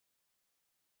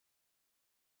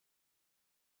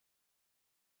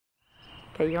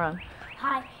Okay, you're on.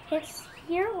 Hi,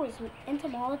 here was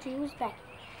Entomology was Beckett.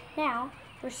 Now,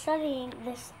 we're studying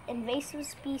this invasive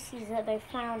species that I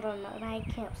found on my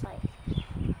campsite.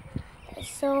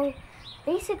 So,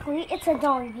 basically, it's a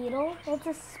dung beetle.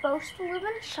 It's supposed to live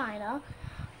in China,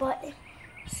 but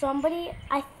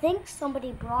I think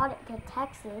somebody brought it to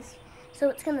Texas, so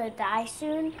it's going to die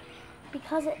soon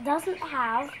because it doesn't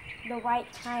have the right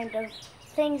kind of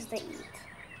things to eat.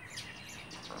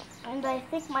 And I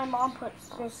think my mom puts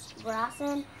this grass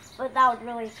in, but that would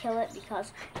really kill it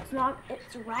because it's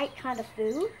the right kind of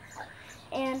food.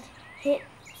 And it's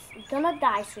gonna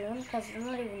die soon because it's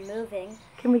not even moving.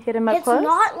 Can we get him up close? It's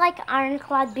not like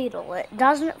ironclad beetle. It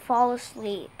doesn't fall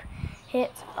asleep.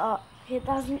 It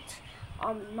doesn't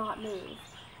not move.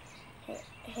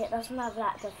 It doesn't have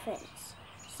that defense.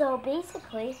 So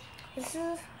basically, this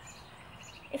is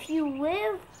if you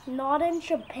live not in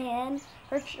Japan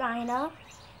or China.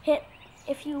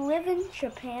 If you live in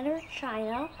Japan or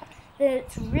China, then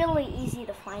it's really easy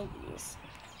to find these,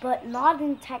 but not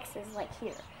in Texas like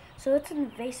here. So it's an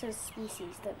invasive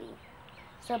species to me.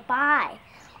 So buy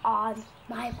on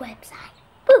my website.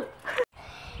 Boo!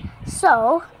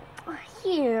 So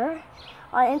here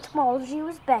on Entomology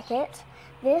with Beckett,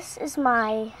 this is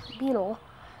my beetle,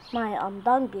 my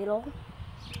dung beetle,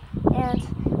 and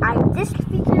I just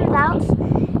figured out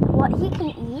what he can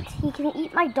eat. He can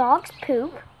eat my dog's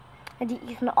poop, and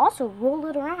you can also roll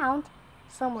it around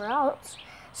somewhere else.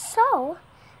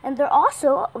 And they're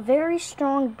also very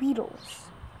strong beetles.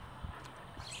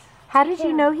 How did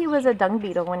you know he was a dung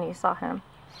beetle when you saw him?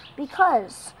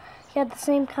 Because he had the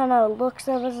same kind of looks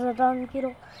as a dung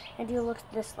beetle, and he looks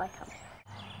just like him.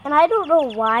 And I don't know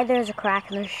why there's a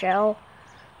crack in his shell.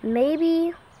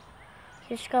 Maybe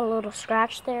he just got a little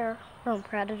scratch there from a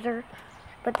predator,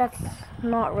 but that's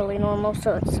not really normal,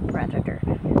 so it's a predator,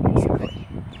 basically.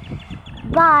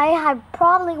 Bye. I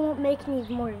probably won't make any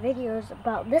more videos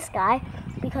about this guy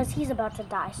because he's about to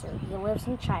die soon. He lives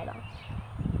in China.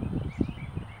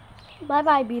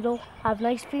 Bye-bye, beetle. Have a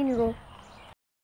nice funeral.